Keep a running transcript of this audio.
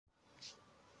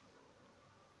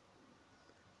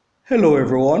Hello,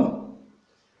 everyone.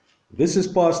 This is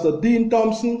Pastor Dean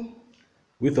Thompson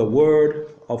with a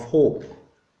word of hope.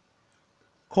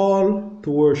 Call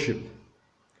to worship.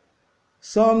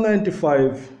 Psalm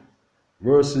 95,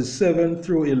 verses 7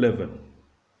 through 11.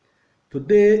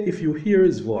 Today, if you hear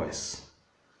his voice,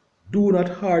 do not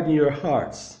harden your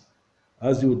hearts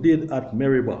as you did at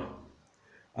Meribah,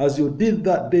 as you did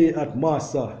that day at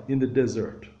Massah in the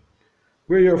desert,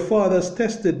 where your fathers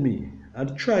tested me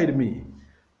and tried me,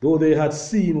 though they had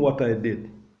seen what I did.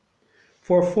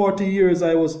 For 40 years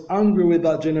I was angry with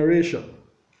that generation.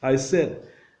 I said,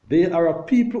 they are a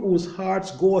people whose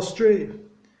hearts go astray,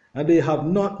 and they have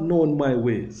not known my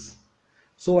ways.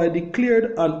 So I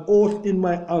declared an oath in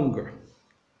my anger,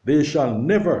 they shall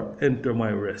never enter my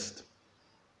rest.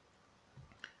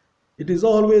 It is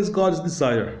always God's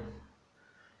desire.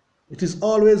 It is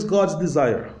always God's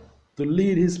desire to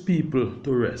lead his people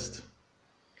to rest.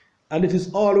 And it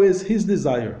is always his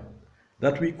desire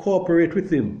that we cooperate with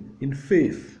him in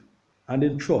faith and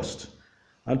in trust,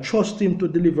 and trust him to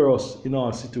deliver us in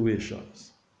all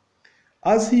situations.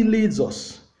 As he leads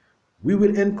us, we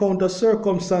will encounter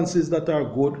circumstances that are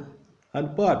good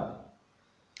and bad.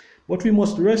 But we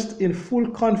must rest in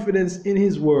full confidence in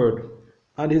his word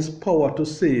and his power to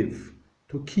save,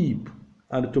 to keep,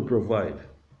 and to provide.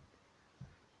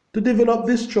 To develop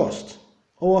this trust,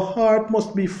 our heart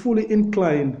must be fully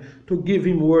inclined to give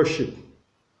him worship,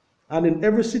 and in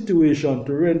every situation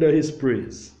to render his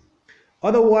praise.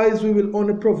 Otherwise, we will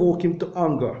only provoke him to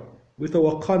anger with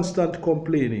our constant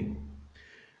complaining.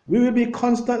 We will be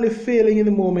constantly failing in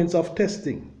the moments of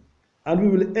testing, and we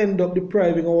will end up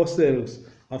depriving ourselves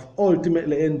of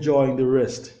ultimately enjoying the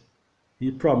rest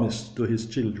he promised to his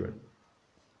children.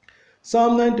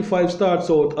 Psalm 95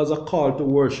 starts out as a call to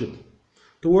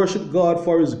worship God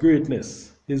for his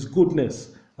greatness, his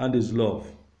goodness, and his love.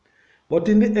 But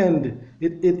in the end,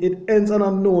 it ends on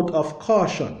a note of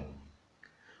caution.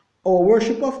 Our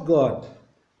worship of God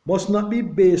must not be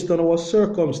based on our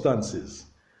circumstances,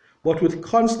 but with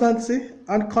constancy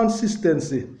and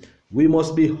consistency, we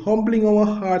must be humbling our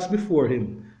hearts before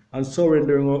him and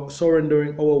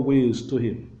surrendering our ways to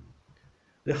him.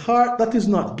 The heart that is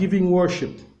not giving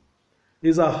worship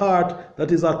is a heart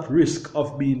that is at risk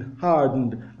of being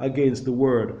hardened against the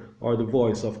word or the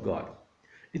voice of God.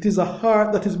 It is a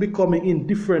heart that is becoming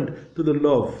indifferent to the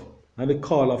love and the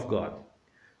call of God.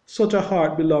 Such a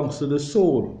heart belongs to the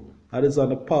soul and is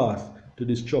on a path to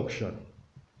destruction.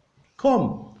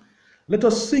 Come, let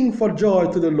us sing for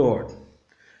joy to the Lord.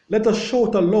 Let us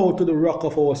shout aloud to the rock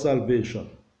of our salvation.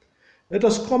 Let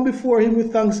us come before him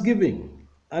with thanksgiving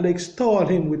and extol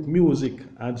him with music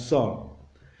and song.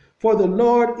 For the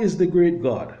Lord is the great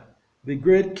God, the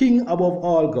great King above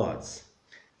all gods.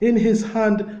 In his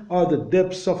hand are the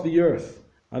depths of the earth,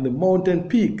 and the mountain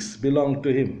peaks belong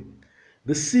to him.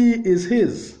 The sea is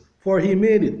his, for he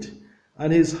made it,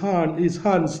 and his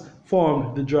hands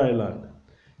formed the dry land.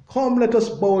 Come, let us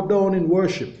bow down in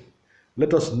worship.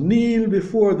 Let us kneel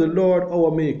before the Lord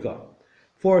our Maker.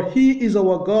 For he is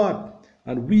our God,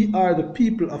 and we are the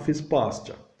people of his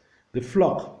pasture, the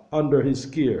flock under his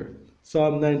care.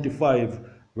 Psalm 95,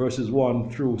 verses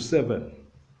 1 through 7.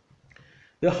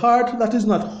 The heart that is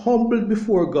not humbled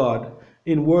before God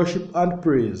in worship and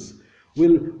praise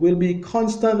will be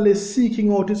constantly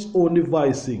seeking out its own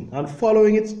devising and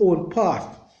following its own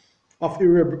path of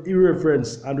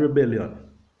irreverence and rebellion.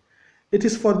 It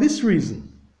is for this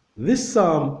reason this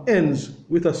psalm ends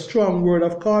with a strong word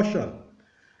of caution.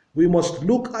 We must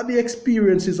look at the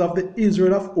experiences of the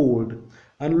Israel of old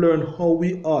and learn how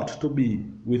we ought to be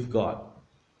with God.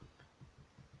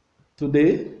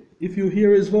 Today, if you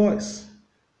hear his voice,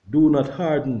 do not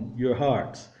harden your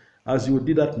hearts as you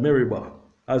did at Meribah,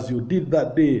 as you did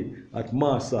that day at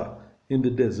Massah in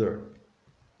the desert.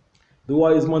 The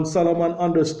wise man Solomon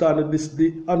understood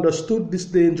this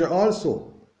danger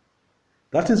also.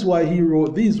 That is why he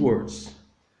wrote these words: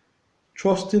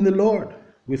 Trust in the Lord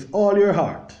with all your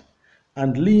heart,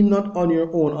 and lean not on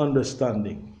your own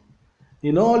understanding.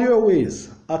 In all your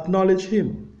ways acknowledge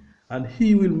him, and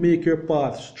he will make your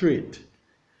path straight.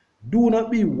 Do not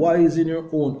be wise in your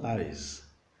own eyes.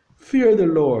 Fear the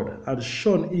Lord and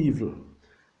shun evil.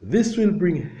 This will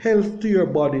bring health to your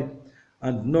body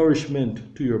and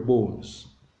nourishment to your bones.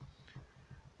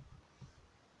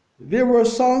 There were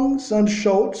songs and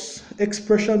shouts,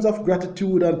 expressions of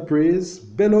gratitude and praise,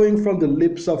 bellowing from the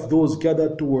lips of those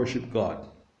gathered to worship God.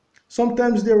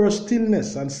 Sometimes there was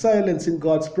stillness and silence in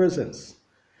God's presence.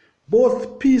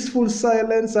 Both peaceful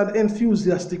silence and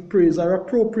enthusiastic praise are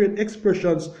appropriate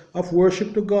expressions of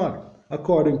worship to God,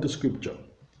 according to Scripture.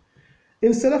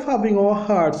 Instead of having our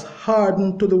hearts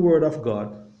hardened to the Word of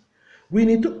God, We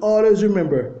need to always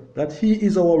remember that He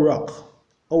is our rock,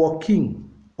 our King,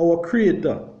 our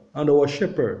Creator, and our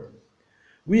Shepherd.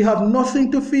 We have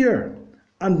nothing to fear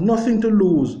and nothing to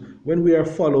lose when we are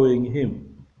following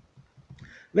Him.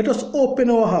 Let us open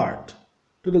our heart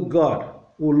to the God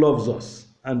who loves us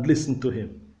and listen to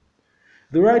Him.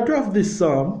 The writer of this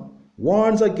psalm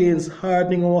warns against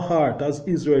hardening our heart as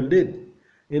Israel did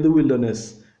in the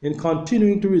wilderness in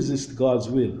continuing to resist God's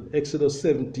will. Exodus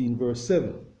 17 verse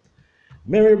 7.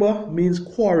 Meribah means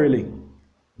quarreling.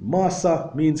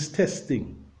 Massa means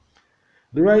testing.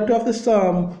 The writer of the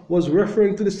psalm was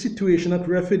referring to the situation at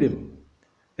Rephidim.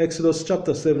 Exodus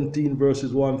chapter 17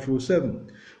 verses 1 through 7.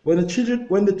 When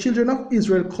the children of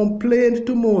Israel complained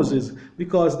to Moses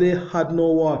because they had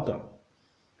no water.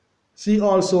 See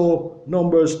also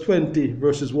Numbers 20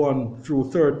 verses 1 through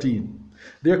 13.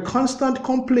 Their constant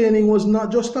complaining was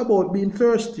not just about being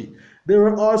thirsty. They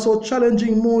were also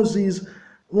challenging Moses'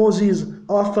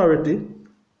 authority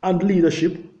and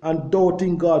leadership and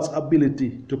doubting God's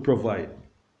ability to provide.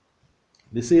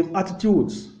 The same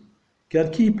attitudes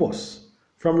can keep us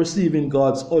from receiving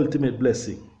God's ultimate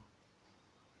blessing.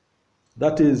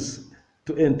 That is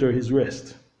to enter His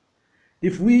rest.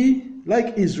 If we,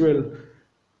 like Israel,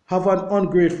 have an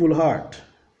ungrateful heart,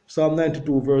 Psalm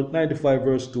 95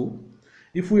 verse 2,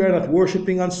 if we are not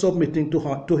worshipping and submitting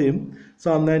to Him,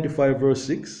 Psalm 95 verse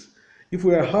 6, if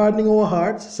we are hardening our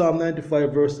hearts, Psalm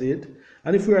 95 verse 8,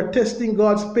 and if we are testing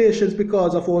God's patience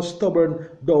because of our stubborn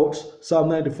doubts, Psalm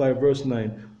 95 verse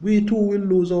 9, we too will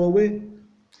lose our way.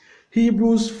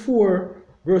 Hebrews 4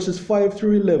 verses 5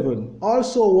 through 11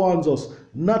 also warns us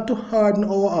not to harden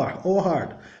our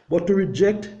heart, but to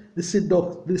reject the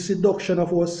seduction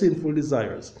of our sinful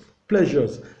desires,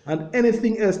 pleasures, and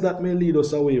anything else that may lead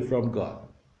us away from God.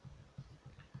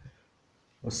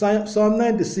 Psalm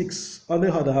 96, on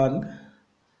the other hand,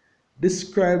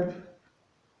 describes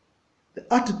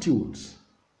the attitudes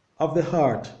of the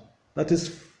heart that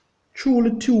is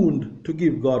truly tuned to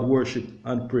give God worship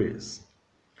and praise.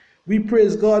 We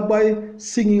praise God by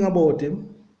singing about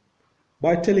Him,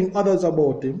 by telling others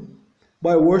about Him,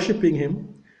 by worshiping Him,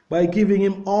 by giving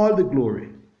Him all the glory,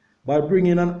 by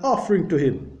bringing an offering to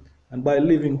Him, and by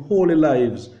living holy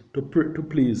lives to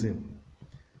please Him.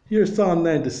 Here's Psalm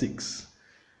 96.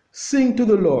 Sing to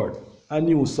the Lord a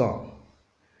new song.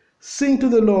 Sing to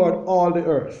the Lord all the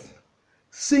earth.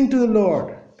 Sing to the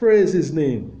Lord, praise His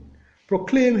name.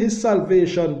 Proclaim His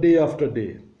salvation day after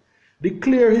day.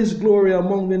 Declare His glory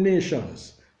among the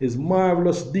nations, His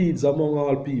marvelous deeds among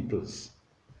all peoples.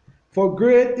 For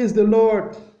great is the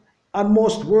Lord, and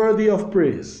most worthy of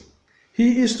praise.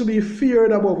 He is to be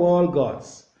feared above all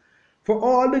gods. For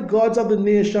all the gods of the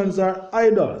nations are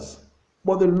idols,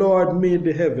 but the Lord made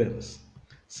the heavens.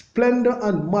 Splendor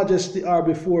and majesty are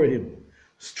before Him.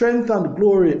 Strength and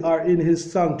glory are in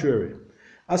His sanctuary.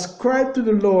 Ascribe to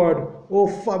the Lord, O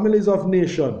families of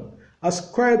nations.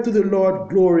 Ascribe to the Lord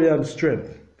glory and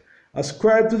strength.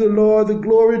 Ascribe to the Lord the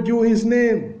glory due His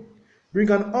name. Bring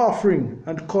an offering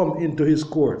and come into His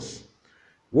courts.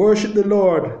 Worship the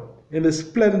Lord in the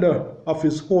splendor of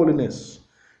His holiness.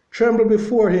 Tremble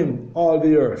before Him, all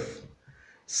the earth.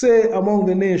 Say among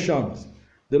the nations,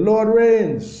 the Lord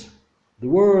reigns. The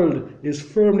world is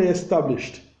firmly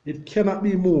established. It cannot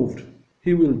be moved.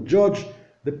 He will judge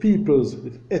the peoples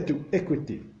with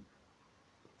equity.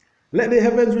 Let the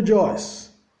heavens rejoice.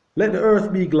 Let the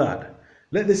earth be glad.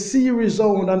 Let the sea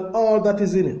resound and all that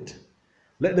is in it.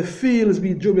 Let the fields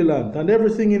be jubilant and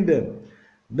everything in them.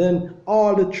 Then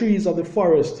all the trees of the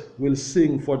forest will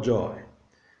sing for joy.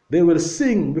 They will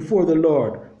sing before the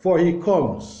Lord, for He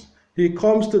comes. He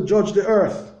comes to judge the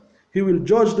earth. He will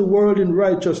judge the world in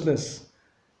righteousness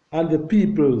and the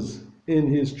peoples in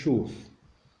His truth.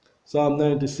 Psalm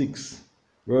 96,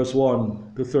 verse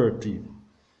 1 to 13.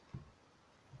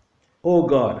 O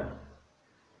God,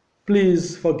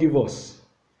 please forgive us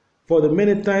for the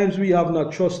many times we have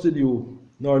not trusted You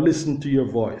nor listened to Your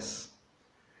voice.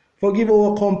 Forgive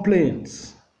our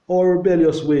complaints, our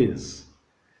rebellious ways.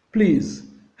 Please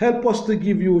help us to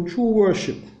give You true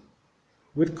worship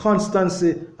with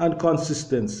constancy and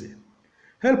consistency.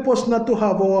 Help us not to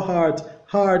have our heart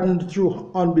hardened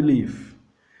through unbelief.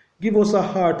 Give us a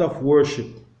heart of worship.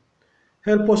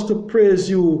 Help us to praise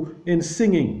You in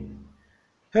singing.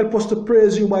 Help us to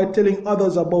praise You by telling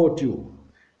others about You.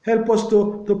 Help us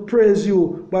to praise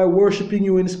You by worshiping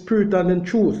You in spirit and in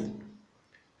truth.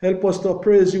 Help us to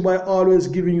praise You by always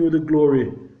giving You the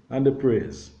glory and the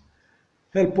praise.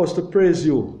 Help us to praise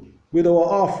You with our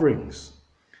offerings.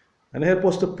 And help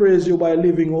us to praise You by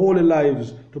living holy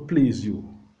lives to please You.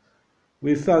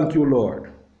 We thank You,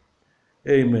 Lord.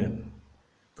 Amen.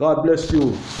 God bless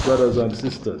you, brothers and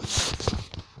sisters.